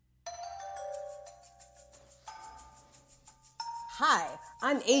Hi,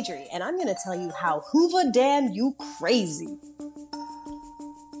 I'm Adri, and I'm going to tell you how Hoover damn you crazy.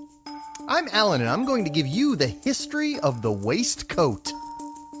 I'm Allan, and I'm going to give you the history of the waistcoat.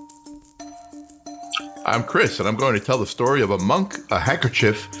 I'm Chris, and I'm going to tell the story of a monk, a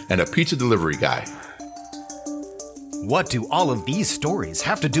handkerchief, and a pizza delivery guy. What do all of these stories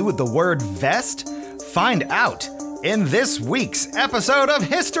have to do with the word vest? Find out in this week's episode of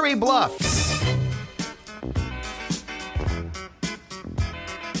History Bluffs.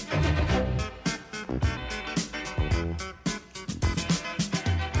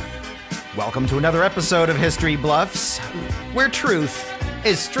 Welcome to another episode of History Bluffs, where truth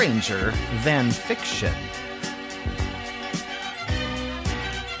is stranger than fiction.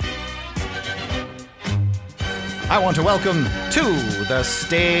 I want to welcome to the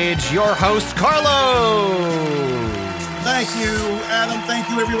stage your host, Carlos. Thank you, Adam. Thank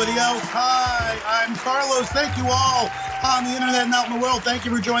you, everybody else. Hi, I'm Carlos. Thank you all on the internet and out in the world. Thank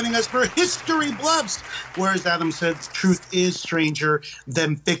you for joining us for History Bluffs, where, as Adam said, truth is stranger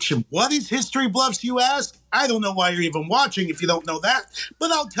than fiction. What is History Bluffs, you ask? I don't know why you're even watching if you don't know that,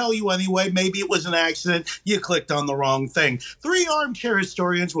 but I'll tell you anyway. Maybe it was an accident. You clicked on the wrong thing. 3 armchair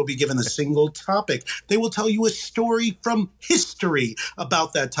historians will be given a single topic. They will tell you a story from history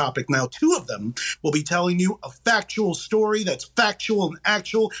about that topic. Now, 2 of them will be telling you a factual story that's factual and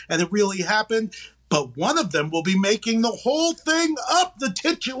actual, and it really happened. But one of them will be making the whole thing up, the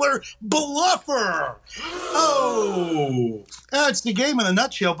titular bluffer. Oh, that's the game in a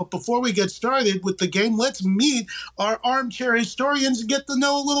nutshell. But before we get started with the game, let's meet our armchair historians and get to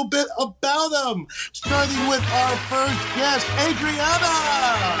know a little bit about them. Starting with our first guest, Adriana.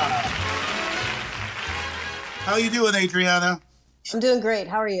 How you doing, Adriana? I'm doing great.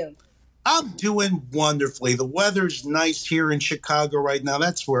 How are you? I'm doing wonderfully. The weather's nice here in Chicago right now.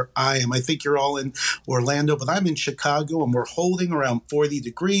 That's where I am. I think you're all in Orlando, but I'm in Chicago, and we're holding around 40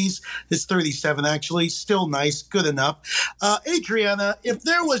 degrees. It's 37, actually. Still nice. Good enough. Adriana, if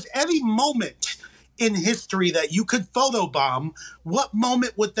there was any moment in history that you could photobomb, what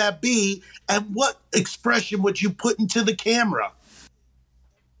moment would that be, and what expression would you put into the camera?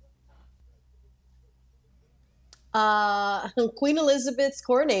 Queen Elizabeth's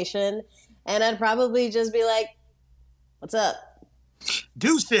coronation, and I'd probably just be like, what's up?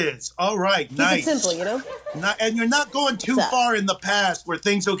 Deuces. All right. Keep nice. it simple, you know? And you're not going too far in the past where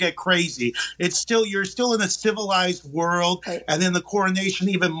things will get crazy. You're still in a civilized world, right. And then the coronation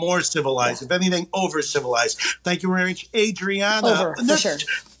even more civilized. Yeah. If anything, over civilized. Thank you very much, Adriana. Over, for sure.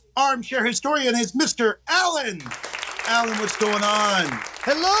 Armchair historian is Mr. Allan. Allan, what's going on?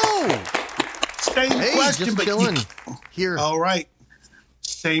 Hello. Same question, just but chilling here. All right.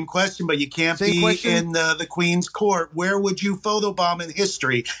 Same question, but you can't be in the Queen's court. Where would you photobomb in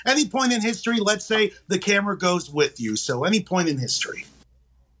history? Any point in history, let's say the camera goes with you. So any point in history.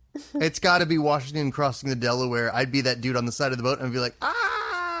 It's got to be Washington crossing the Delaware. I'd be that dude on the side of the boat and I'd be like,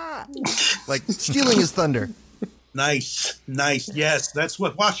 ah! Like stealing his thunder. Nice. Yes, that's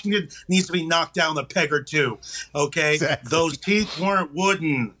what Washington needs to be knocked down a peg or two. Okay? Exactly. Those teeth weren't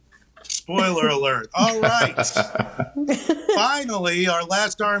wooden. Spoiler alert. All right. Finally, our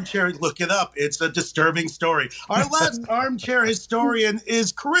last armchair, look it up. It's a disturbing story. Our last armchair historian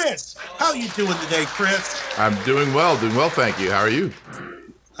is Chris. How you doing today, Chris? I'm doing well, thank you. How are you?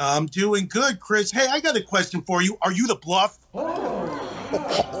 I'm doing good, Chris. Hey, I got a question for you. Are you the bluff?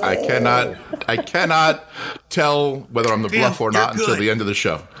 I cannot tell whether I'm the bluff or not until the end of the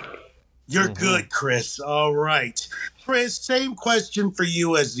show. You're good, Chris. All right. Chris, same question for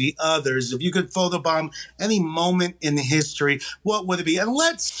you as the others. If you could photobomb any moment in history, what would it be? And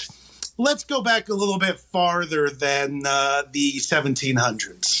let's go back a little bit farther than the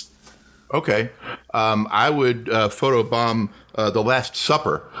 1700s. Okay. I would photobomb The Last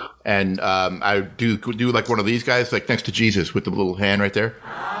Supper, and I do like one of these guys, like next to Jesus with the little hand right there.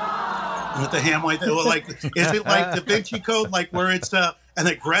 With the hand like that? Well, like, is it like Da Vinci Code, like where it's an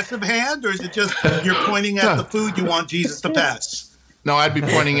aggressive hand, or is it just you're pointing at the food you want Jesus to pass? No, I'd be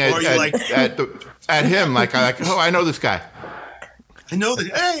pointing at him, like I know this guy. I know that.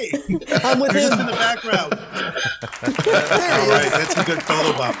 Hey, I'm with him in the background. All right, that's a good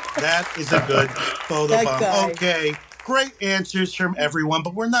photobomb. That is a good photobomb. Okay. Great answers from everyone,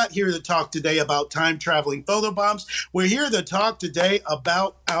 but we're not here to talk today about time-traveling photobombs. We're here to talk today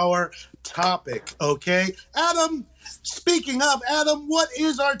about our topic, okay? Adam, speaking of, Adam, what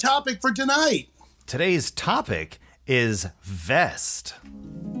is our topic for tonight? Today's topic is vest.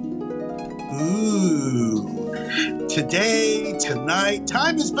 Ooh. Today, tonight,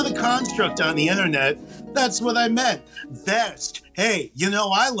 time is but a construct on the internet. That's what I meant. Vest. Hey,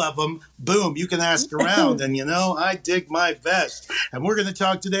 I love them. Boom, you can ask around. And I dig my vest. And we're going to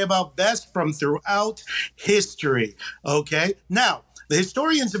talk today about vests from throughout history. Okay. Now, the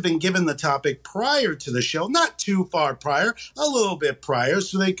historians have been given the topic prior to the show, not too far prior, a little bit prior,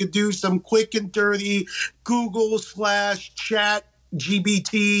 so they could do some quick and dirty Google/chat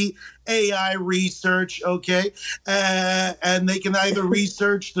GBT AI research, okay? And they can either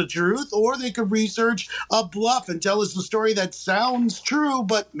research the truth or they could research a bluff and tell us a story that sounds true,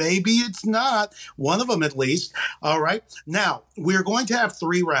 but maybe it's not. One of them at least. All right. Now, we're going to have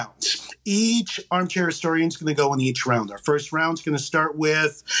 3 rounds. Each armchair historian is going to go in each round. Our first round is going to start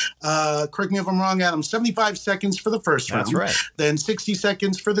with, correct me if I'm wrong, Adam, 75 seconds for the first round. That's right. Then 60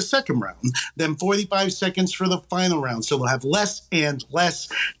 seconds for the second round. Then 45 seconds for the final round. So they'll have less and less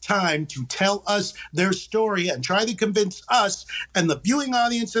time to tell us their story and try to convince us and the viewing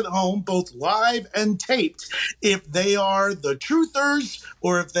audience at home, both live and taped, if they are the truthers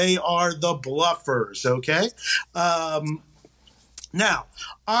or if they are the bluffers, okay? Now,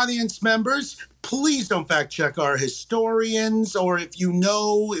 audience members, please don't fact check our historians, or if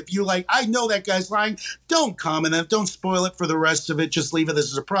you're like, I know that guy's lying, don't comment on it. Don't spoil it for the rest of it. Just leave it as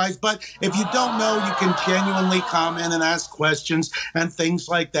a surprise. But if you don't know, you can genuinely comment and ask questions and things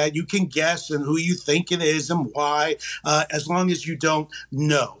like that. You can guess and who you think it is and why, as long as you don't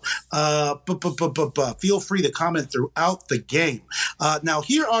know. Feel free to comment throughout the game. Now,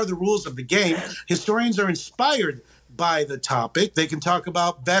 here are the rules of the game. Historians are inspired by the topic. They can talk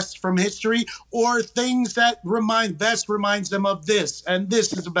about vests from history or things that vest reminds them of this, and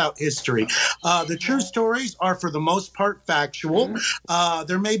this is about history. The true stories are for the most part factual.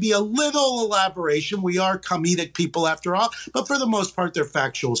 There may be a little elaboration. We are comedic people after all, but for the most part, they're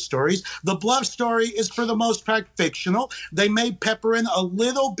factual stories. The bluff story is for the most part fictional. They may pepper in a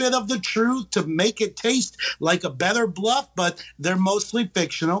little bit of the truth to make it taste like a better bluff, but they're mostly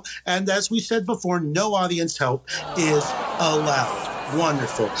fictional. And as we said before, no audience help is allowed.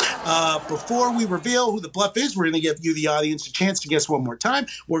 Wonderful. Before we reveal who the bluff is, we're going to give you, the audience, a chance to guess one more time.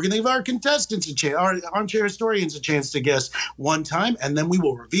 We're going to give our contestants a chance, our armchair historians, a chance to guess one time, and then we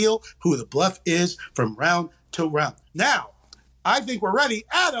will reveal who the bluff is from round to round. Now, I think we're ready.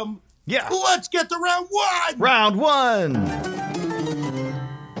 Adam, yeah, let's get to round 1. Round 1.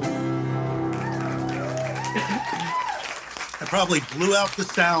 I probably blew out the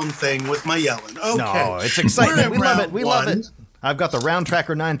sound thing with my yelling. Okay. No, it's exciting. We love it. We love one. it. I've got the Round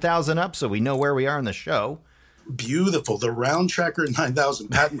Tracker 9000 up, so we know where we are in the show. Beautiful. The Round Tracker 9000,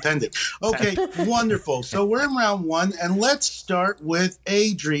 patent pending. Okay, wonderful. So we're in round 1, and let's start with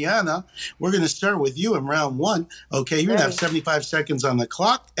Adriana. We're going to start with you in round 1. Okay, you're going to have 75 seconds on the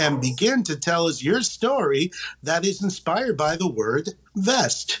clock and begin to tell us your story that is inspired by the word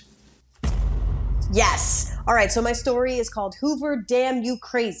vest. Yes. All right. So my story is called Hoover Damn You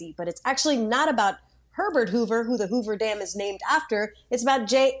Crazy, but it's actually not about Herbert Hoover, who the Hoover Dam is named after. It's about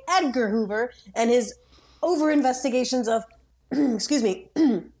J. Edgar Hoover and his over-investigations of,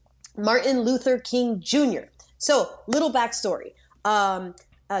 Martin Luther King Jr. So, little backstory.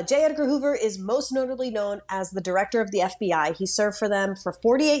 J. Edgar Hoover is most notably known as the director of the FBI. He served for them for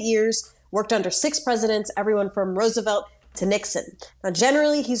 48 years, worked under 6 presidents, everyone from Roosevelt to Nixon. Now,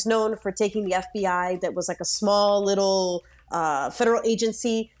 generally, he's known for taking the FBI, that was like a small little federal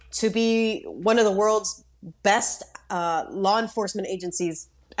agency, to be one of the world's best law enforcement agencies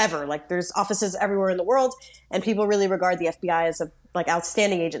ever. Like, there's offices everywhere in the world, and people really regard the FBI as a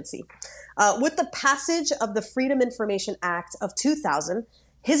outstanding agency. With the passage of the Freedom Information Act of 2000,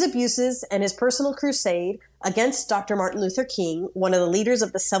 his abuses and his personal crusade against Dr. Martin Luther King, one of the leaders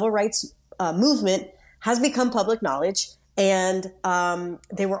of the civil rights movement, has become public knowledge. And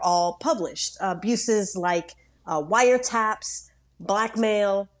they were all published. Abuses like wiretaps,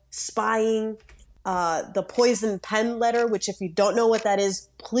 blackmail, spying, the poison pen letter, which if you don't know what that is,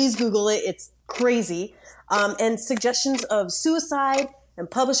 please Google it. It's crazy. And suggestions of suicide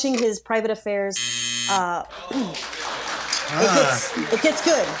and publishing his private affairs. It gets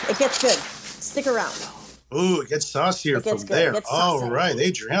good. It gets good. Stick around. Ooh, it gets saucier from there. All right,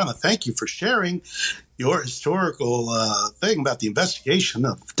 Adriana, thank you for sharing your historical thing about the investigation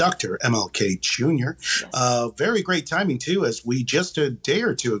of Dr. MLK Jr. Yes. Very great timing, too, as we just a day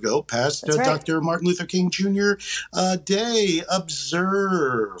or two ago passed right. Dr. Martin Luther King Jr. Day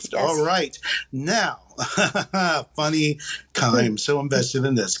observed. Yes. All right. Now, funny, I'm so invested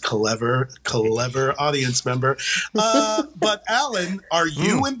in this. Clever audience member. But Allan, are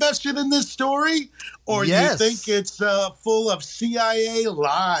you invested in this story? Or yes. You think it's full of CIA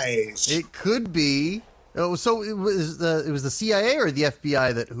lies? It could be. Oh, so it was the CIA or the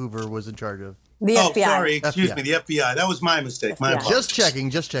FBI that Hoover was in charge of? The FBI. Sorry, excuse me, the FBI. That was my mistake. My apologies.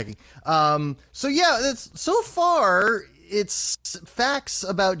 Just checking. So yeah, so far it's facts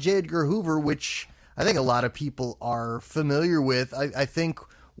about J. Edgar Hoover, which I think a lot of people are familiar with. I think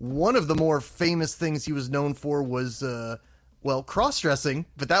one of the more famous things he was known for was, cross-dressing,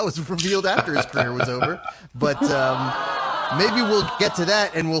 but that was revealed after his career was over. But maybe we'll get to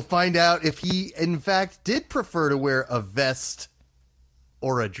that and we'll find out if he, in fact, did prefer to wear a vest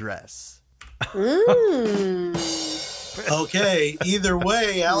or a dress. Okay, either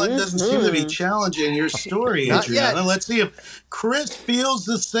way, Allan doesn't seem to be challenging your story, Not Adriana. yet. Let's see if Chris feels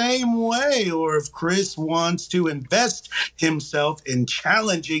the same way or if Chris wants to invest himself in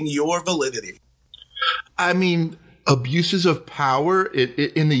challenging your validity. I mean, abuses of power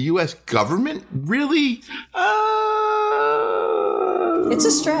in the U.S. government? Really? It's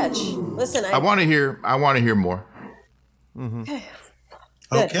a stretch. Listen, I want to hear more. Good.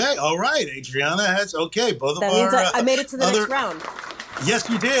 Okay, all right. Adriana has, both of That our... means I made it to the next round. Yes,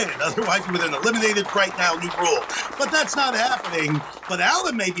 you did. Otherwise, you would have been eliminated right now, new rule. But that's not happening. But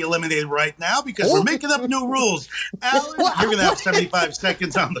Allan may be eliminated right now because we're making up new rules. Allan, you're going to have 75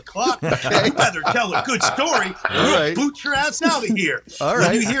 seconds on the clock. Okay. You better tell a good story. We'll right. boot your ass out of here. All When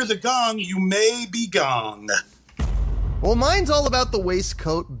right. you hear the gong, you may be gong. Well, mine's all about the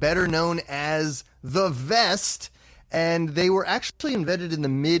waistcoat, better known as the vest, and they were actually invented in the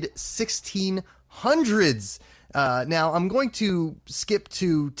mid-1600s. Now, I'm going to skip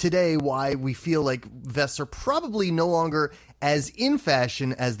to today why we feel like vests are probably no longer as in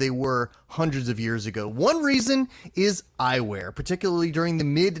fashion as they were hundreds of years ago. One reason is eyewear, particularly during the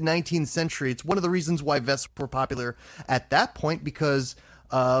mid-19th century. It's one of the reasons why vests were popular at that point because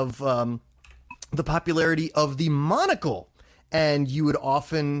of the popularity of the monocle. And you would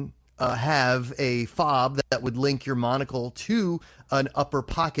often have a fob that would link your monocle to an upper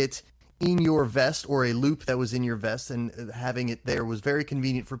pocket in your vest or a loop that was in your vest, and having it there was very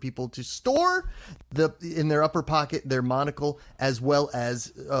convenient for people to store in their upper pocket their monocle as well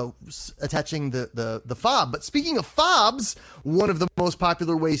as attaching the fob. But speaking of fobs, one of the most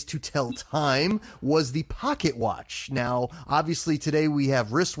popular ways to tell time was the pocket watch. Now, obviously today we have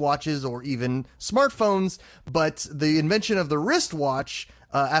wristwatches or even smartphones, but the invention of the wristwatch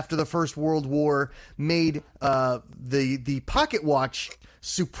after the First World War made the pocket watch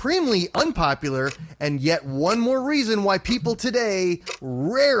supremely unpopular, and yet one more reason why people today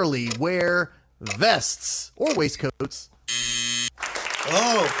rarely wear vests or waistcoats.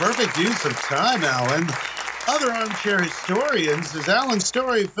 Oh, perfect use of time, Allan. Other armchair historians, is Allan's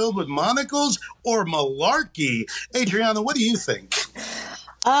story filled with monocles or malarkey? Adriana, what do you think?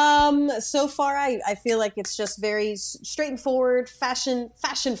 So far, I feel like it's just very straightforward, fashion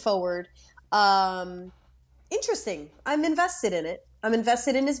forward. Interesting. I'm invested in it. I'm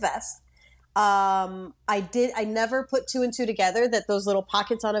invested in his vest. I never put two and two together that those little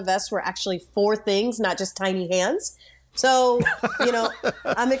pockets on a vest were actually four things, not just tiny hands. So,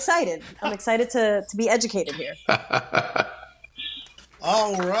 I'm excited. I'm excited to be educated here.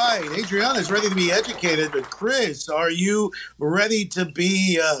 All right. Adriana's ready to be educated, but Chris, are you ready to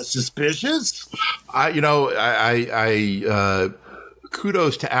be suspicious?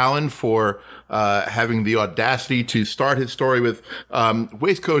 Kudos to Allan for having the audacity to start his story with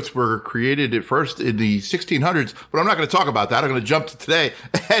waistcoats were created at first in the 1600s, but I'm not going to talk about that. I'm going to jump to today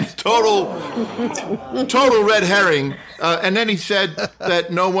and total red herring. And then he said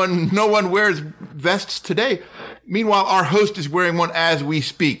that no one wears vests today. Meanwhile, our host is wearing one as we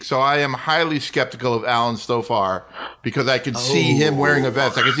speak. So I am highly skeptical of Allan so far because I can see him wearing a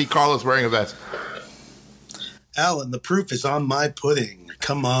vest. I can see Carlos wearing a vest. Allan, the proof is on my pudding.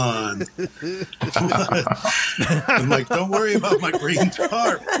 Come on. I'm like, don't worry about my green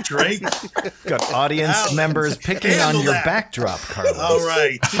tarp, Drake. Got audience Allan, members picking handle on your that. backdrop, Carlos. All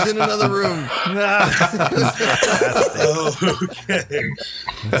right. He's in another room. Okay.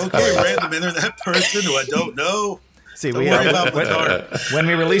 Okay, random internet person who I don't know. See, Don't worry about the tarp. when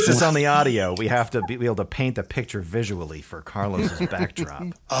we release this on the audio, we have to be able to paint the picture visually for Carlos's backdrop.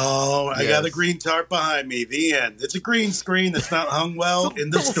 Oh, I got a green tarp behind me. The end. It's a green screen that's not hung well in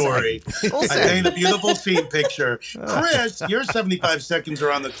the story. I paint a beautiful scene picture. Chris, your 75 seconds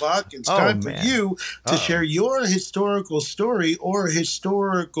are on the clock. It's time for you to share your historical story or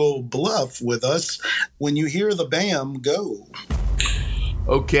historical bluff with us. When you hear the bam, go.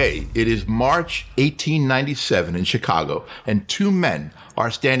 Okay, it is March 1897 in Chicago, and two men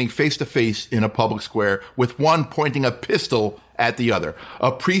are standing face to face in a public square with one pointing a pistol at the other.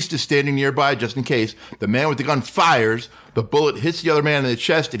 A priest is standing nearby just in case. The man with the gun fires. The bullet hits the other man in the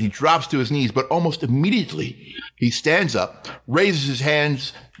chest and he drops to his knees, but almost immediately he stands up, raises his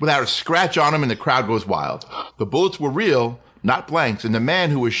hands without a scratch on him, and the crowd goes wild. The bullets were real, not blanks, and the man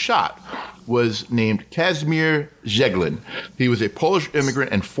who was shot was named Kazimierz Zeglin. He was a Polish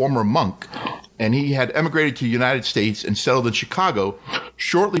immigrant and former monk, and he had emigrated to the United States and settled in Chicago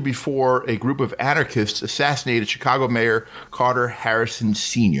shortly before a group of anarchists assassinated Chicago Mayor Carter Harrison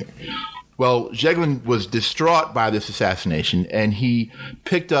Sr. Well, Zeglin was distraught by this assassination, and he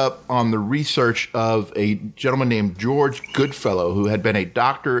picked up on the research of a gentleman named George Goodfellow, who had been a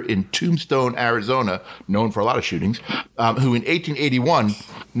doctor in Tombstone, Arizona, known for a lot of shootings, who in 1881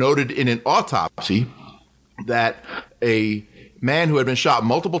 noted in an autopsy that a man who had been shot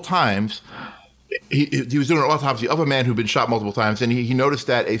multiple times, he was doing an autopsy of a man who'd been shot multiple times, and he noticed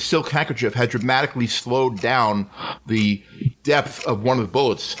that a silk handkerchief had dramatically slowed down the depth of one of the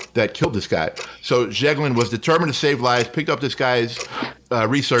bullets that killed this guy. So Zeglin was determined to save lives, picked up this guy's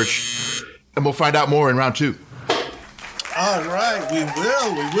research, and we'll find out more in round 2. All right, we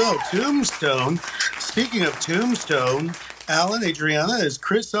will. Tombstone. Speaking of Tombstone, Allan, Adriana, is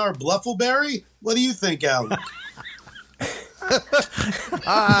Chris our Bluffleberry? What do you think, Allan?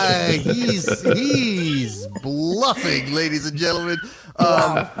 He's bluffing, ladies and gentlemen.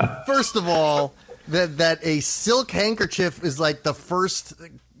 First of all, that a silk handkerchief is like the first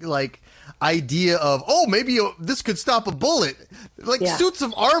idea of, maybe this could stop a bullet. Suits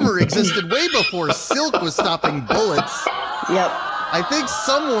of armor existed way before silk was stopping bullets. Yep. I think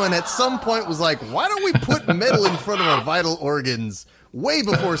someone at some point was like, why don't we put metal in front of our vital organs? Way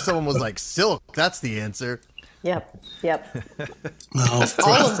before someone was like, silk, that's the answer. Yep. Well,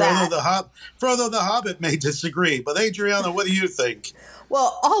 all of that. Frodo the Hobbit may disagree, but Adriana, what do you think?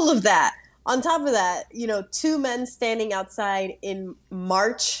 Well, all of that. On top of that, 2 men standing outside in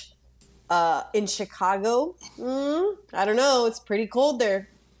March in Chicago. I don't know. It's pretty cold there,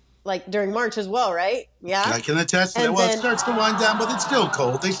 during March as well, right? Yeah. I can attest to that. Well, it starts to wind down, but it's still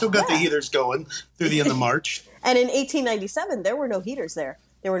cold. They still got the heaters going through the end of March. And in 1897, there were no heaters there.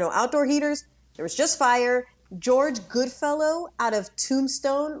 There were no outdoor heaters. There was just fire. George Goodfellow out of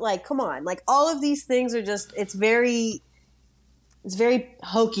Tombstone. Come on. All of these things are just, it's very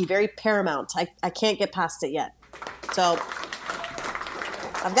hokey, very Paramount. I can't get past it yet. So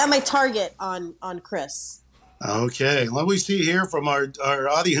I've got my target on Chris. Okay, let me see here from our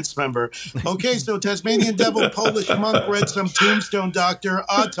audience member. Okay, so Tasmanian Devil Polish monk read some Tombstone doctor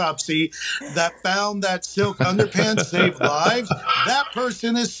autopsy that found that silk underpants saved lives. That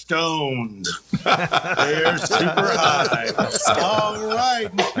person is stoned. They're super high. All right,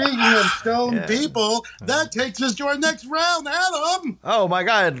 and speaking of stoned people, that takes us to our next round, Adam. Oh my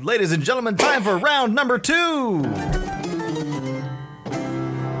God, ladies and gentlemen, time for round number 2.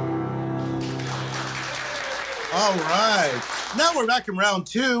 All right. Now we're back in round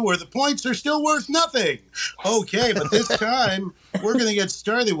 2 where the points are still worth nothing. Okay, but this time we're going to get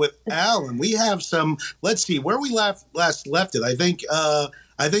started with Allan. We have some, let's see, where we last left it. I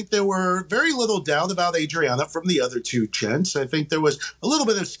think there were very little doubt about Adriana from the other 2 gents. I think there was a little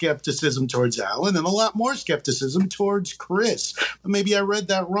bit of skepticism towards Allan and a lot more skepticism towards Chris. But maybe I read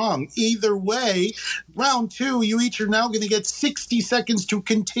that wrong. Either way, round 2, you each are now going to get 60 seconds to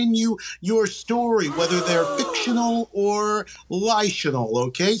continue your story, whether they're fictional or litional,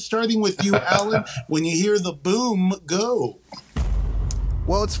 okay? Starting with you, Allan, when you hear the boom, go.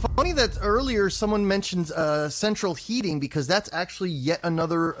 Well, it's funny that earlier someone mentions central heating because that's actually yet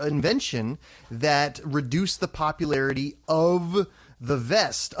another invention that reduced the popularity of the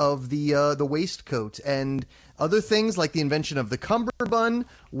vest, of the waistcoat, and other things like the invention of the cummerbund,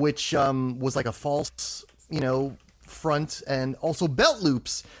 which was like a false, front, and also belt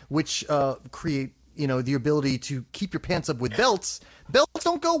loops, which create the ability to keep your pants up with belts. Belts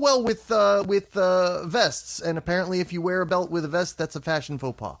don't go well with vests, and apparently if you wear a belt with a vest, that's a fashion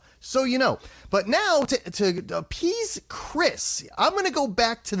faux pas. So But now, to appease Chris, I'm going to go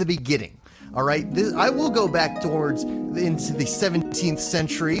back to the beginning, all right? I will go back into the 17th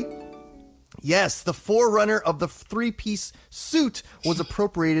century. Yes, the forerunner of the 3-piece suit was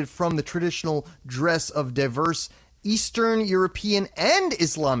appropriated from the traditional dress of diverse Eastern European and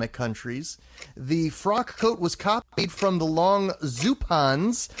Islamic countries. The frock coat was copied from the long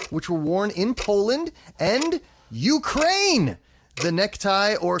zupans, which were worn in Poland and Ukraine. The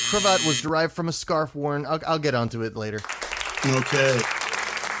necktie or cravat was derived from a scarf worn. I'll get onto it later. Okay.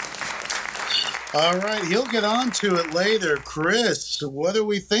 All right, he'll get onto it later. Chris, what are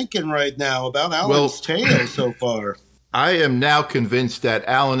we thinking right now about Allan's tale so far? I am now convinced that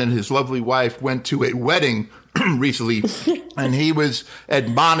Allan and his lovely wife went to a wedding recently, and he was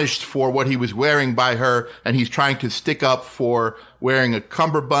admonished for what he was wearing by her, and he's trying to stick up for wearing a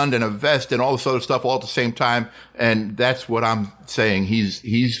cummerbund and a vest and all this other stuff all at the same time. And that's what I'm saying. He's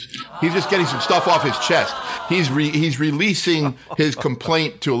just getting some stuff off his chest. He's releasing his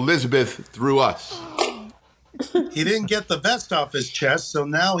complaint to Elizabeth through us. He didn't get the vest off his chest, so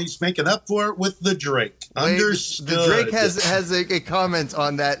now he's making up for it with the Drake. Understood. The Drake has a comment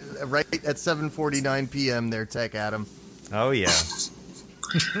on that right at 7:49 p.m. there, Tech Adam. Oh, yeah.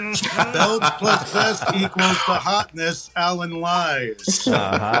 Belts plus vest equals the hotness. Allan lies.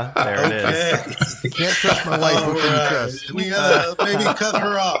 There it is. I can't trust my wife. Who can you trust? We gotta maybe cut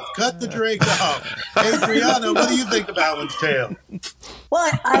her off. Cut the Drake off. Adriana, what do you think of Allan's tale? Well,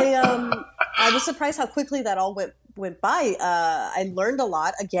 I was surprised how quickly that all went by. I learned a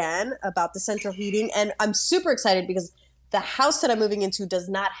lot again about the central heating, and I'm super excited because the house that I'm moving into does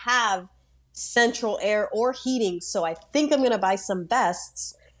not have central air or heating, so I think I'm going to buy some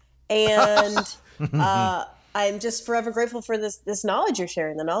vests. And I'm just forever grateful for this knowledge you're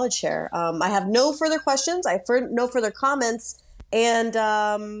sharing, the knowledge share. I have no further questions. I have no further comments,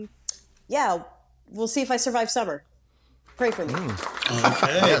 and yeah, we'll see if I survive summer. Pray for me.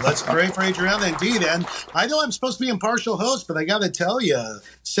 Okay, let's pray for Adriana indeed. And I know I'm supposed to be impartial host, but I got to tell you,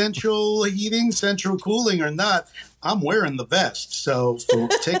 central heating, central cooling or not, I'm wearing the vest. So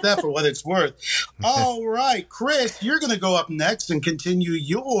take that for what it's worth. All right, Chris, you're going to go up next and continue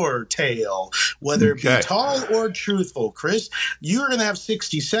your tale, whether it be tall or truthful. Chris, you're going to have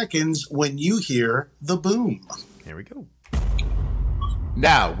 60 seconds when you hear the boom. Here we go.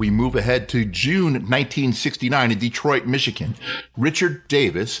 Now we move ahead to June 1969 in Detroit, Michigan. Richard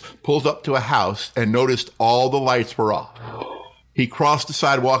Davis pulls up to a house and noticed all the lights were off. He crossed the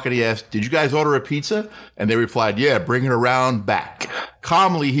sidewalk and he asked, "Did you guys order a pizza?" And they replied, "Yeah, bring it around back."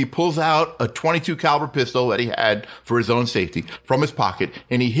 Calmly, he pulls out a .22 caliber pistol that he had for his own safety from his pocket,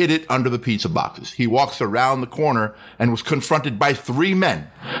 and he hid it under the pizza boxes. He walks around the corner and was confronted by 3 men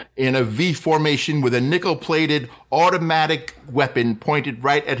in a V formation with a nickel-plated automatic weapon pointed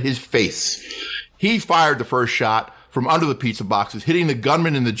right at his face. He fired the first shot from under the pizza boxes, hitting the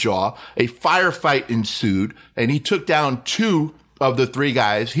gunman in the jaw. A firefight ensued, and he took down 2 of the 3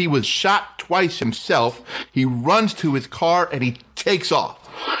 guys. He was shot twice himself. He runs to his car and he takes off.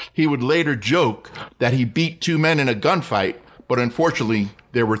 He would later joke that he beat 2 men in a gunfight, but unfortunately,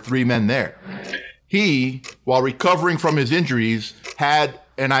 there were 3 men there. He, while recovering from his injuries, had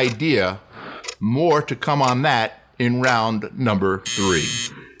an idea. More to come on that in round number 3.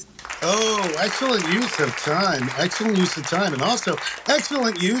 Oh, excellent use of time. Excellent use of time. And also,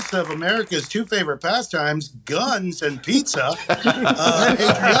 excellent use of America's 2 favorite pastimes, guns and pizza.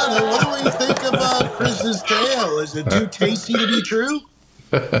 Adriana, what do we think of Chris's tale? Is it too tasty to be true?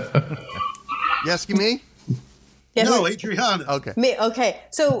 You asking me? Yes. No, Adriana. Okay. Me, okay.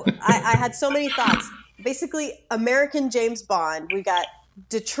 So I had so many thoughts. Basically, American James Bond. We got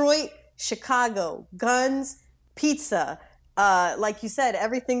Detroit, Chicago, guns, pizza. Like you said,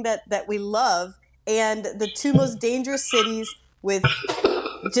 everything that we love, and the 2 most dangerous cities with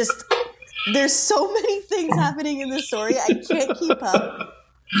just, there's so many things happening in this story. I can't keep up.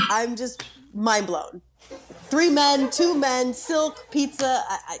 I'm just mind blown. 3 men, 2 men, silk, pizza.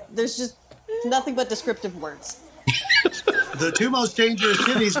 There's just nothing but descriptive words. The 2 most dangerous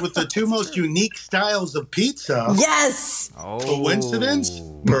cities with the 2 most unique styles of pizza. Yes! Coincidence?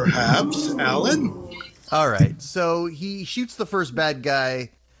 Perhaps, Allan? All right, so he shoots the first bad guy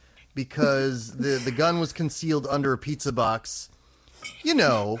because the gun was concealed under a pizza box. You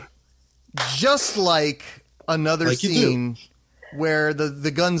know, just like another scene where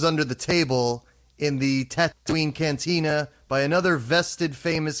the gun's under the table in the Tatooine Cantina by another vested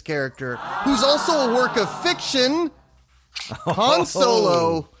famous character who's also a work of fiction, Han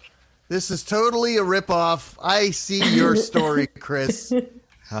Solo. This is totally a ripoff. I see your story, Chris,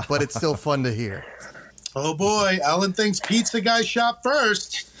 but it's still fun to hear. Oh boy, Allan thinks pizza guy shot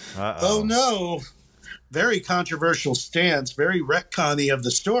first. Oh no. Very controversial stance, very retconny of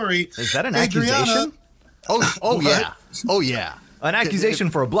the story. Is that an Adriana, accusation? Oh yeah. Oh yeah. An accusation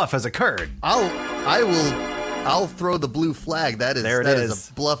for a bluff has occurred. I'll throw the blue flag. That is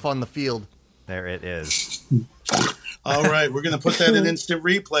a bluff on the field. There it is. All right, we're going to put that in instant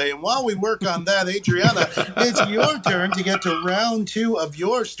replay. And while we work on that, Adriana, it's your turn to get to round 2 of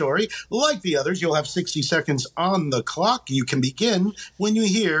your story. Like the others, you'll have 60 seconds on the clock. You can begin when you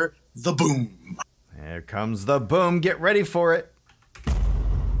hear the boom. Here comes the boom. Get ready for it.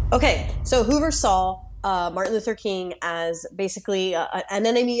 Okay, so Hoover saw Martin Luther King as basically an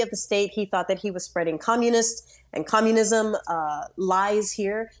enemy of the state. He thought that he was spreading communist and communism lies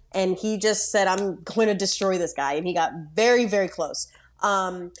here. And he just said, I'm going to destroy this guy. And he got very, very close.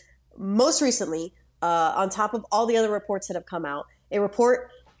 Most recently, on top of all the other reports that have come out, a report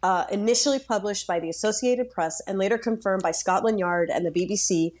initially published by the Associated Press and later confirmed by Scotland Yard and the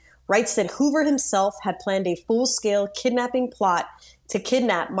BBC writes that Hoover himself had planned a full-scale kidnapping plot to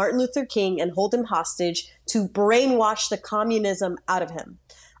kidnap Martin Luther King and hold him hostage to brainwash the communism out of him.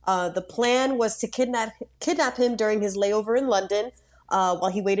 The plan was to kidnap him during his layover in London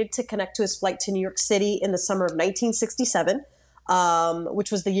while he waited to connect to his flight to New York City in the summer of 1967,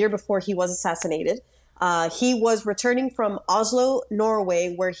 which was the year before he was assassinated. He was returning from Oslo,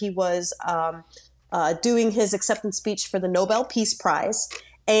 Norway, where he was doing his acceptance speech for the Nobel Peace Prize.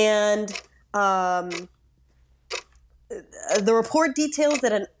 And the report details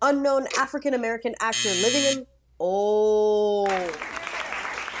that an unknown African-American actor living in... Oh,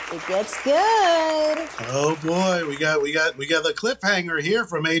 it gets good. Oh boy, we got the cliffhanger here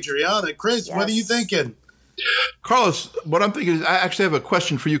from Adriana. Chris, yes. What are you thinking? Carlos, what I'm thinking is, I actually have a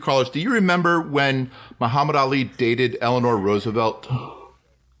question for you, Carlos. Do you remember when Muhammad Ali dated Eleanor Roosevelt?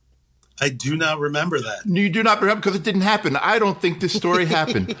 I do not remember that. You do not remember because it didn't happen. I don't think this story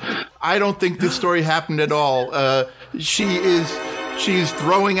happened. I don't think this story happened at all. She's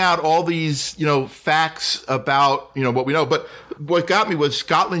throwing out all these, facts about, what we know. But what got me was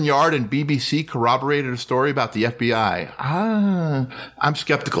Scotland Yard and BBC corroborated a story about the FBI. I'm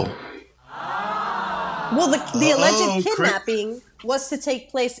skeptical. Well, the alleged kidnapping was to take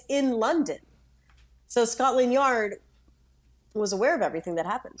place in London. So Scotland Yard was aware of everything that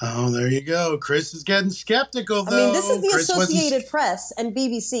happened. Oh, there you go. Chris is getting skeptical, though. I mean, this is the Associated Press and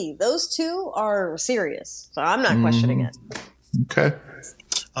BBC. Those two are serious. So I'm not questioning it. Okay.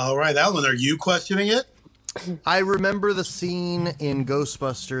 All right, Allan, are you questioning it? I remember the scene in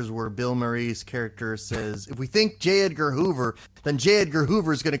Ghostbusters where Bill Murray's character says, if we think J. Edgar Hoover, then J. Edgar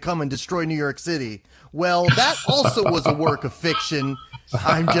Hoover is going to come and destroy New York City. Well, that also was a work of fiction.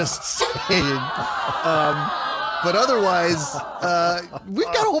 I'm just saying. But otherwise, we've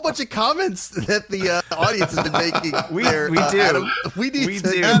got a whole bunch of comments that the audience has been making. We do. Adam, we need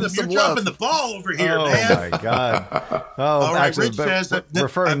to Adam, some you're dropping the ball over here, man. Oh, my God. All right, actually, Rich says, I've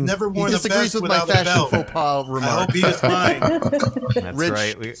never worn he a disagrees vest with my without a fashion belt. faux pas remark. I hope he is mine. That's Rich,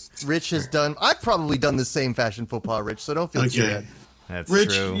 right. Rich has done, I've probably done the same fashion faux pas, Rich, so don't feel too bad. That's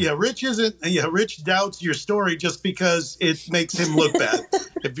Rich, true. Rich doubts your story just because it makes him look bad.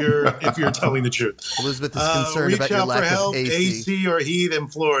 if you're telling the truth. Elizabeth is concerned about your reach out lack for help, of AC. AC or heat in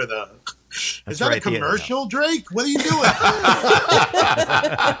Florida. Is that right, a commercial, Drake? What are you doing?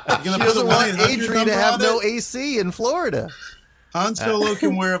 She doesn't want Adri to have no AC in Florida. Han Solo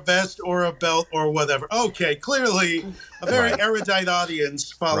can wear a vest or a belt or whatever. Okay, clearly a very erudite audience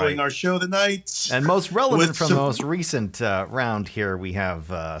following our show tonight. And most relevant from the most recent round here, we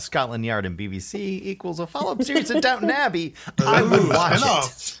have Scotland Yard and BBC equals a follow-up series to Downton Abbey. I would watch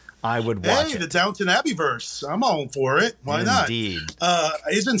it. I would watch it. Hey, the Downton Abbey verse. I'm all for it. Why not? Indeed.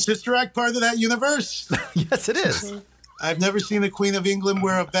 Isn't Sister Act part of that universe? Yes, it is. I've never seen the Queen of England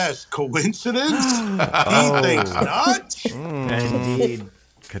wear a vest. Coincidence? He thinks not. Indeed.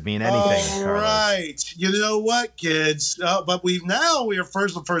 Could mean anything, All right. You know what, kids? But we are for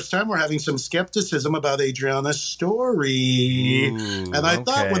the first time, we're having some skepticism about Adriana's story. Ooh, and I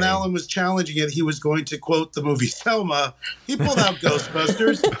thought when Allan was challenging it, he was going to quote the movie Selma. He pulled out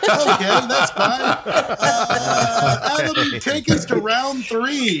Ghostbusters. Okay, that's fine. Adam, take us to round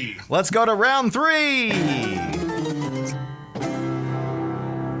 3. Let's go to round 3.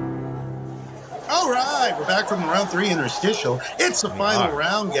 All right, we're back from round 3 interstitial. It's the final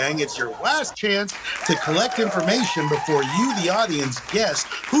round, gang. It's your last chance to collect information before you, the audience, guess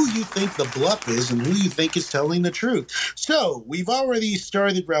who you think the bluff is and who you think is telling the truth. So we've already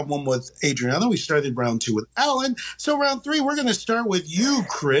started round 1 with Adriana. We started round 2 with Allan. So round 3, we're going to start with you,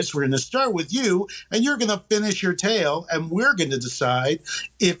 Chris. We're going to start with you, and you're going to finish your tale, and we're going to decide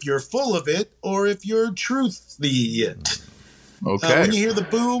if you're full of it or if you're truthy it. Okay. When you hear the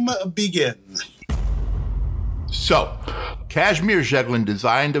boom, begin. So, Kazimierz Zeglin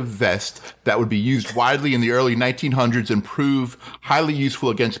designed a vest that would be used widely in the early 1900s and prove highly useful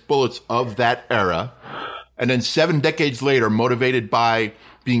against bullets of that era. And then 7 decades later, motivated by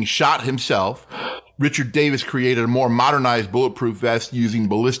being shot himself, Richard Davis created a more modernized bulletproof vest using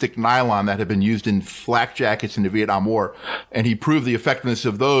ballistic nylon that had been used in flak jackets in the Vietnam War. And he proved the effectiveness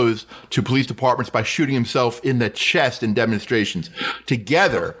of those to police departments by shooting himself in the chest in demonstrations.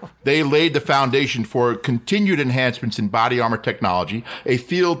 Together, they laid the foundation for continued enhancements in body armor technology, a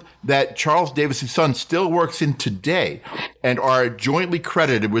field that Charles Davis's son still works in today, and are jointly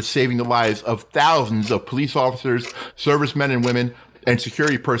credited with saving the lives of thousands of police officers, servicemen and women, and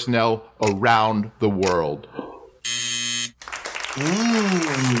security personnel around the world.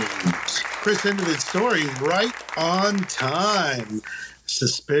 Chris ended his story right on time.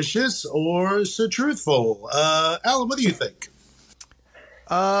 Suspicious or so truthful? Allan, what do you think?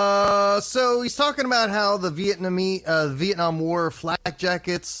 So he's talking about how the Vietnam War flak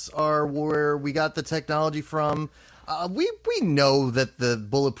jackets are where we got the technology from. We know that the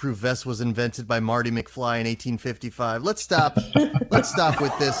bulletproof vest was invented by Marty McFly in 1855. Let's stop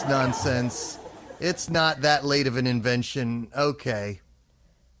with this nonsense. It's not that late of an invention. Okay.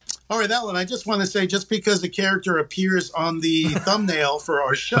 All right, Allan, I just want to say, just because the character appears on the thumbnail for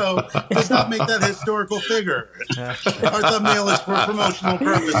our show does not make that a historical figure. Our thumbnail is for promotional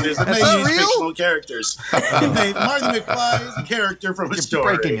purposes. It may use fictional characters. Marty McFly is a character from a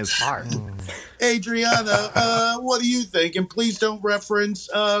story. Breaking his heart. Adriana, what do you think? And please don't reference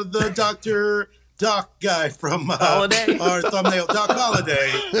the Doc guy from Holiday. Our thumbnail, Doc Holiday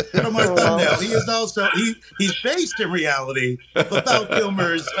from our thumbnail. He is also he's based in reality, but Val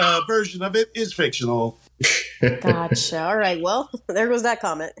Kilmer's version of it is fictional. Gotcha. All right. Well, there goes that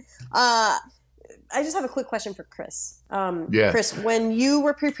comment. I just have a quick question for Chris. Chris, when you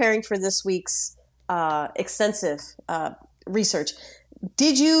were preparing for this week's extensive research,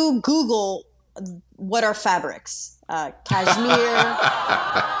 did you Google what are fabrics? Cashmere,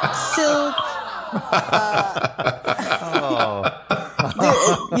 silk.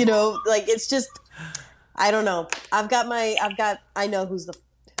 It's just, I don't know. I know who's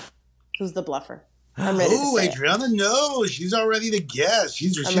the bluffer. I'm ready to say Adriana knows. She's all ready to guess. She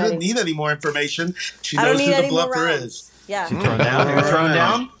doesn't need any more information. She knows who the bluffer is. Yeah. She's thrown down. You're thrown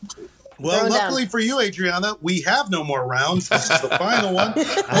down. Well, luckily for you, Adriana, we have no more rounds. This is the final one.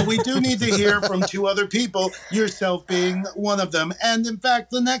 But we do need to hear from two other people, yourself being one of them. And in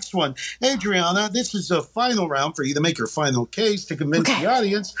fact, the next one. Adriana, this is the final round for you to make your final case to convince the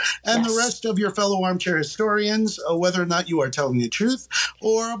audience and the rest of your fellow armchair historians whether or not you are telling the truth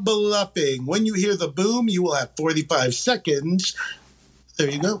or bluffing. When you hear the boom, you will have 45 seconds. There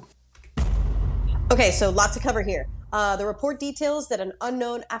you go. Okay, so lots to cover here. The report details that an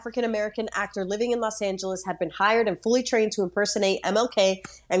unknown African-American actor living in Los Angeles had been hired and fully trained to impersonate MLK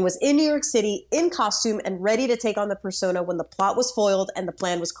and was in New York City in costume and ready to take on the persona when the plot was foiled and the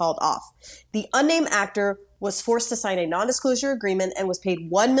plan was called off. The unnamed actor was forced to sign a non-disclosure agreement and was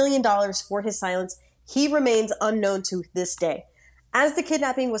paid $1 million for his silence. He remains unknown to this day. As the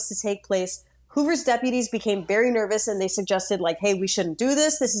kidnapping was to take place, Hoover's deputies became very nervous and they suggested, hey, we shouldn't do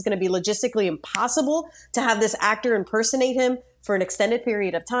this. This is going to be logistically impossible to have this actor impersonate him for an extended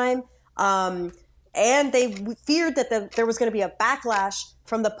period of time. And they feared that there was going to be a backlash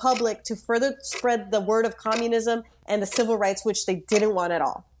from the public to further spread the word of communism and the civil rights, which they didn't want at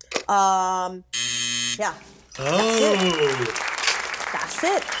all. Yeah. That's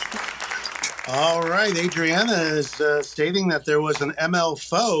it. All right. Adriana is stating that there was an ML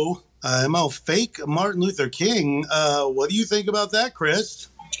foe. ML fake Martin Luther King. What do you think about that, Chris?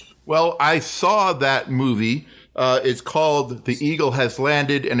 Well, I saw that movie. It's called The Eagle Has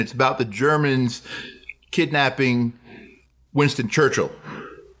Landed, and it's about the Germans kidnapping Winston Churchill.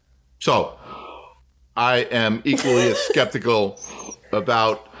 So I am equally as skeptical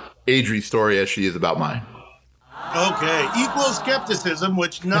about Adri's story as she is about mine. Okay, equal skepticism,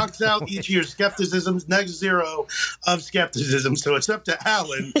 which knocks out each year's skepticism's next zero of skepticism. So it's up to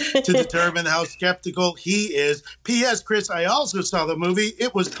Allan to determine how skeptical he is. P.S. Chris, I also saw the movie.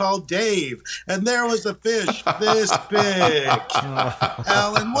 It was called Dave, and there was a fish this big.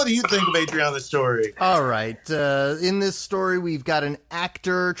 Allan, what do you think of Adriana's story? All right. In this story, we've got an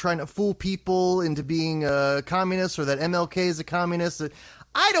actor trying to fool people into being a communist or that MLK is a communist.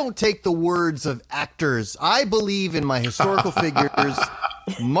 I don't take the words of actors. I believe in my historical figures,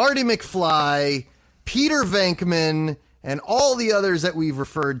 Marty McFly, Peter Venkman, and all the others that we've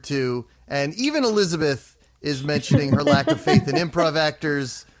referred to. And even Elizabeth is mentioning her lack of faith in improv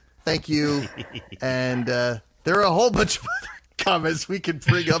actors. Thank you. And there are a whole bunch of other comments we can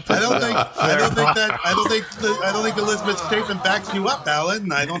bring up. I don't think Elizabeth's statement backs you up,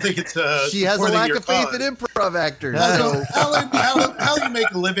 Alan. I don't think it's. She has a lack of faith in improv actors. So. Alan, how you make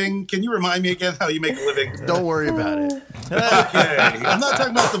a living? Can you remind me again how you make a living? Don't worry about it. Okay, I'm not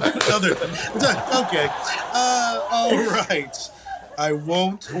talking about the other thing. Okay, all right. I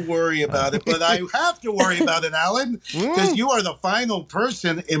won't worry about it, but I have to worry about it, Alan, because you are the final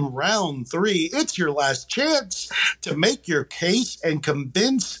person in round 3. It's your last chance to make your case and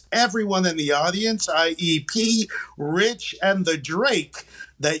convince everyone in the audience, i.e. P, Rich, and the Drake,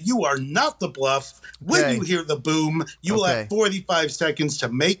 that you are not the bluff. When you hear the boom, you will have 45 seconds to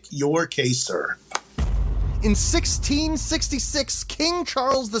make your case, sir. In 1666, King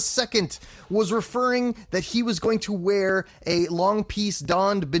Charles II was referring that he was going to wear a long piece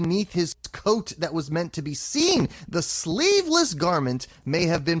donned beneath his coat that was meant to be seen. The sleeveless garment may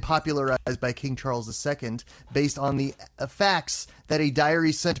have been popularized by King Charles II based on the facts that a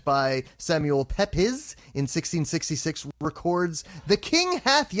diary sent by Samuel Pepys in 1666 records, "The king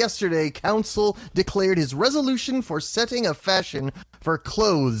hath yesterday council declared his resolution for setting a fashion for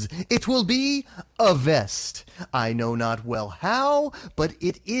clothes. It will be a vest. I know not well how, but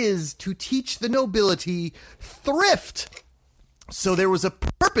it is to teach the nobility thrift." So there was a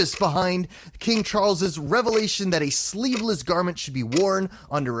purpose behind King Charles's revelation that a sleeveless garment should be worn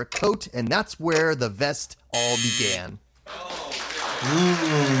under a coat, and that's where the vest all began.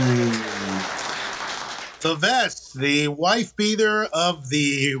 The vest, the wife beater of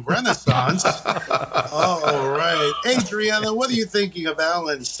the Renaissance. All right. Adriana, what are you thinking of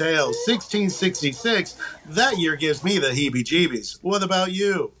Allan's tale? 1666. That year gives me the heebie-jeebies. What about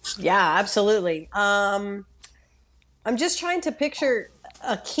you? Yeah, absolutely. I'm just trying to picture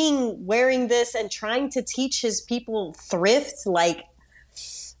a king wearing this and trying to teach his people thrift. Like,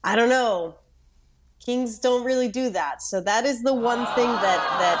 I don't know. Kings don't really do that. So that is the one thing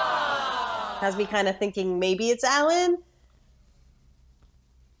that has me kind of thinking maybe it's Allan.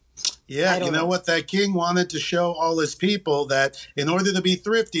 Yeah, you know what? That king wanted to show all his people that in order to be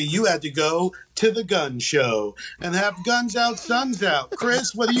thrifty, you had to go to the gun show and have guns out, suns out.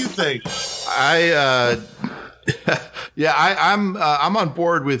 Chris, what do you think? I'm on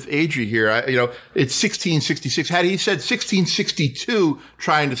board with Adri here. It's 1666. Had he said 1662,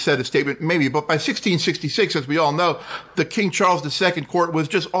 trying to set a statement, maybe, but by 1666, as we all know, the King Charles II court was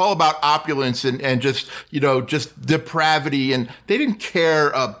just all about opulence and just depravity, and they didn't care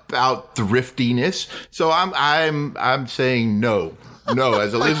about thriftiness. So I'm saying no,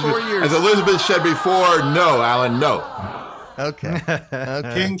 as Elizabeth said before, no, Alan, no. Okay.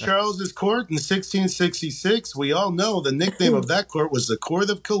 King Charles's court in 1666. We all know the nickname of that court was the Court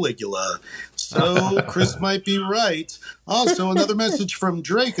of Caligula. So Chris might be right. Also, another message from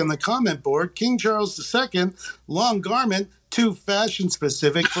Drake on the comment board. King Charles II, long garment, too fashion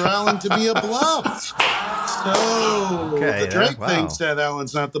specific for Allan to be a bluff. So the Drake thinks that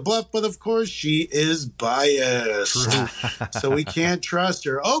Allan's not the bluff, but of course she is biased. So we can't trust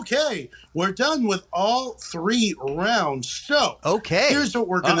her. Okay, we're done with all 3 rounds. So here's what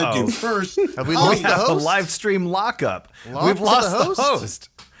we're going to do first. Have we lost the host? A live stream lockup. We've lost the host.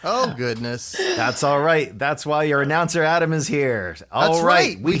 Oh, goodness. That's all right. That's why your announcer, Adam, is here. All That's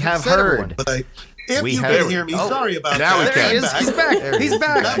right. We have heard. If you can hear me, sorry about that. There he is. He's back. He's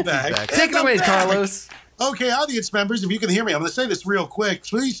back. Take it away, Carlos. Okay, audience members, if you can hear me, I'm going to say this real quick.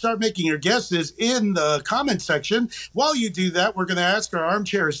 Please start making your guesses in the comment section. While you do that, we're going to ask our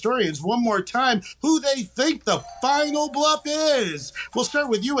armchair historians one more time who they think the final bluff is. We'll start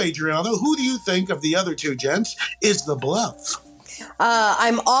with you, Adriana. Who do you think of the other 2 gents is the bluff?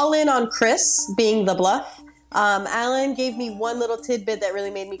 I'm all in on Chris being the bluff. Allan gave me one little tidbit that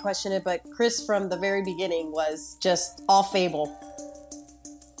really made me question it, but Chris from the very beginning was just all fable.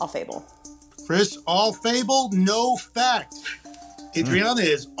 All fable. Chris, all fable, no fact. Adriana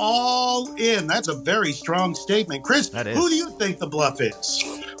is all in. That's a very strong statement. Chris, who do you think the bluff is?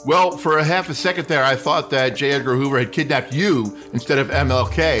 Well, for a half a second there, I thought that J. Edgar Hoover had kidnapped you instead of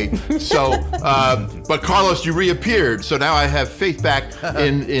MLK. So, but Carlos, you reappeared. So now I have faith back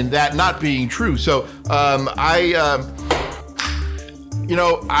in that not being true. So,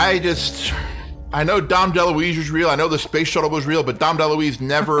 I know Dom DeLuise was real. I know the space shuttle was real, but Dom DeLuise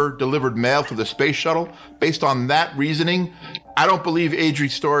never delivered mail to the space shuttle. Based on that reasoning, I don't believe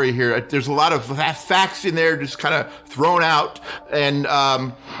Adri's story here. There's a lot of facts in there just kind of thrown out. And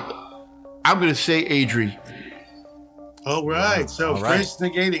I'm going to say Adri. All right. So Chris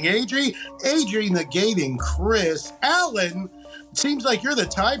negating Adri. Adri negating Chris. Allan, it seems like you're the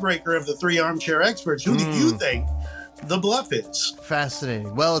tiebreaker of the 3 armchair experts. Who do you think the bluff is.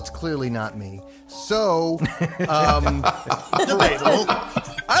 Fascinating. Well, it's clearly not me. So, Debatable.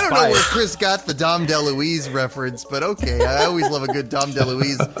 I don't know where Chris got the Dom DeLuise reference, but okay. I always love a good Dom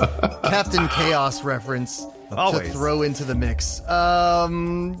DeLuise Captain Chaos reference to throw into the mix.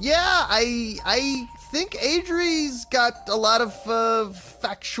 Yeah, I think Adri's got a lot of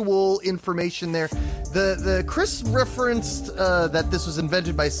factual information there. The Chris referenced that this was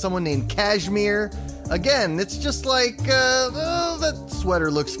invented by someone named Kashmir. Again, it's just like, that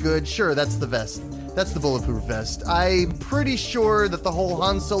sweater looks good. Sure, that's the vest. That's the bulletproof vest. I'm pretty sure that the whole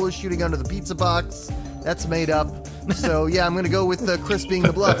Han Solo shooting under the pizza box, that's made up. So, yeah, I'm going to go with Chris being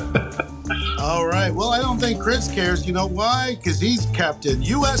the bluff. All right. Well, I don't think Chris cares. You know why? Because he's Captain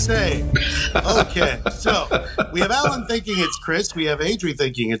USA. Okay. So we have Allan thinking it's Chris. We have Adri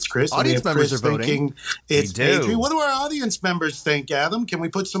thinking it's Chris. Audience we have members Chris are voting. Thinking it's Adri. What do our audience members think, Adam? Can we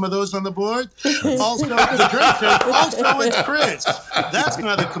put some of those on the board? Also, the drink says, also it's Chris. That's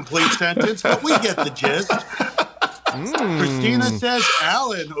not a complete sentence, but we get the gist. Christina says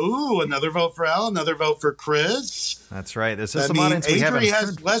Allan. Ooh, another vote for Allan, another vote for Chris. That's right. This is some audience we haven't Adri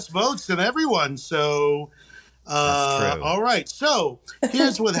has less votes than everyone, so that's true. All right. So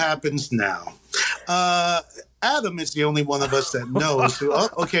here's what happens now. Adam is the only one of us that knows.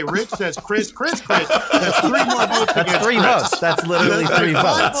 Okay, Rich says Chris. That's 3 more votes against Chris. 3 votes. That's literally 3 votes.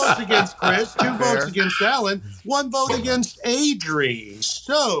 5 votes against Chris, 2 votes against Allan, 1 vote against Adri.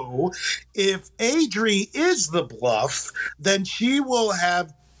 So if Adri is the bluff, then she will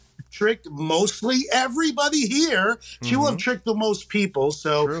have tricked mostly everybody here. She will have tricked the most people.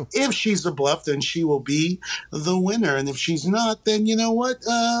 So if she's a bluff, then she will be the winner. And if she's not, then you know what?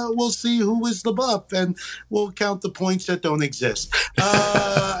 We'll see who is the bluff, and we'll count the points that don't exist.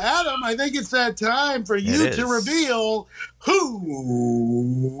 Adam, I think it's that time for you to reveal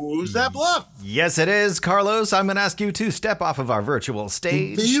who's that bluff. Yes, it is, Carlos. I'm going to ask you to step off of our virtual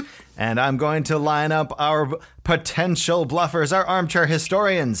stage, and I'm going to line up our potential bluffers, our armchair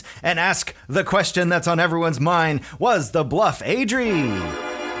historians, and ask the question that's on everyone's mind. Was the bluff Adri?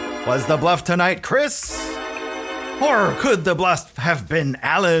 Was the bluff tonight Chris? Or could the bluff have been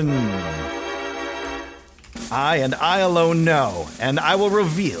Allan? I and I alone know, and I will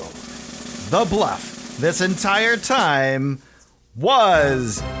reveal the bluff this entire time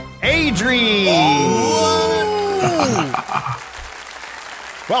was Adri.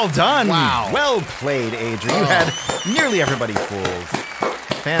 Well done. Wow. Well played, Adri. You had nearly everybody fooled.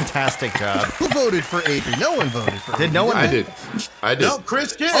 Fantastic job. Who voted for Adri? No one voted for Adri. Did no one? I did. No,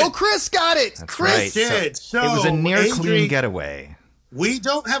 Chris did. Oh, Chris got it. That's Chris right. did. So it was a near Adri, clean getaway. We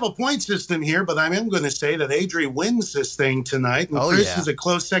don't have a point system here, but I am going to say that Adri wins this thing tonight. And Chris is a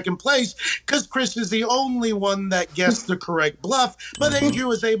close second place because Chris is the only one that guessed the correct bluff. But Adri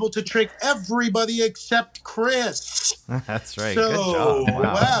was able to trick everybody except Chris. That's right. So, good job.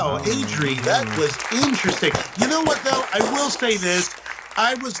 wow, Adri, that was interesting. You know what, though? I will say this.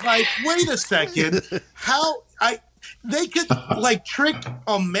 I was like, wait a second. They could like trick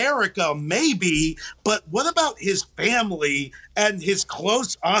America, maybe, but what about his family and his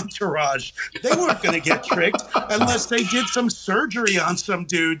close entourage? They weren't going to get tricked unless they did some surgery on some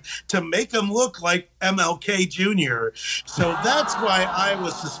dude to make him look like MLK Jr. So that's why I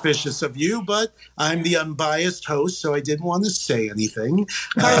was suspicious of you, but I'm the unbiased host, so I didn't want to say anything.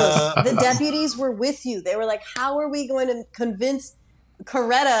 Carlos, the deputies were with you. They were like, how are we going to convince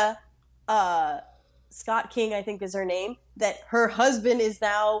Coretta, Scott King, I think is her name, that her husband is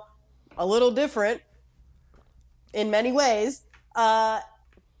now a little different in many ways. The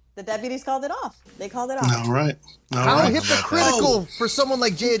deputies called it off. They called it off. All right. How hypocritical for someone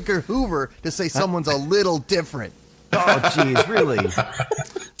like J. Edgar Hoover to say someone's a little different. Oh, geez, really?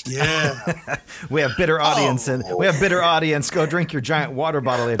 Yeah. We have bitter audience, and we have bitter audience. Go drink your giant water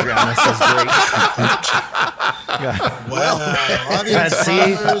bottle, Adriana. This is great. Well, audience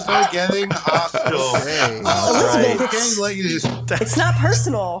members are getting hostile. Elizabeth, Okay, ladies. it's not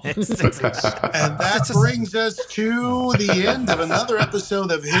personal. And that brings us to the end of another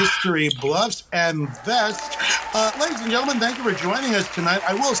episode of History Bluffs and Vest. Ladies and gentlemen, thank you for joining us tonight.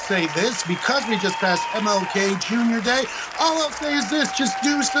 I will say this, because we just passed MLK Jr. Day, all I'll say is this, just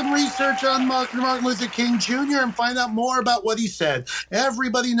do some research on Martin Luther King Jr. and find out more about what he said.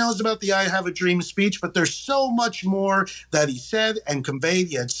 Everybody knows about the I Have a Dream speech, but there's so much more that he said and conveyed.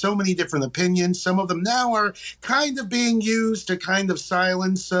 He had so many different opinions. Some of them now are kind of being used to kind of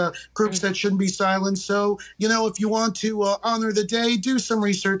silence groups that shouldn't be silenced. So, if you want to honor the day, do some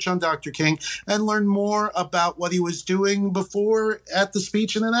research on Dr. King and learn more about what he was doing before, at the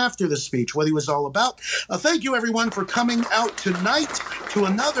speech, and then after the speech, what he was all about. Thank you, everyone, for coming out tonight to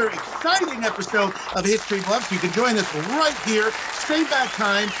another exciting episode of History Buffs. You can join us right here, same bat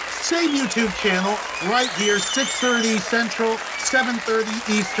time, same YouTube channel, right here, 6:30 Central, 7:30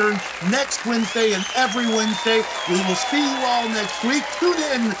 Eastern, next Wednesday and every Wednesday. We will see you all next week. Tune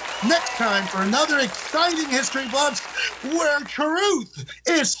in next time for another exciting History Buffs, where truth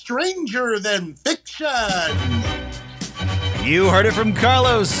is stranger than fiction. You heard it from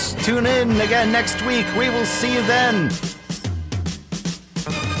Carlos. Tune in again next week. We will see you then.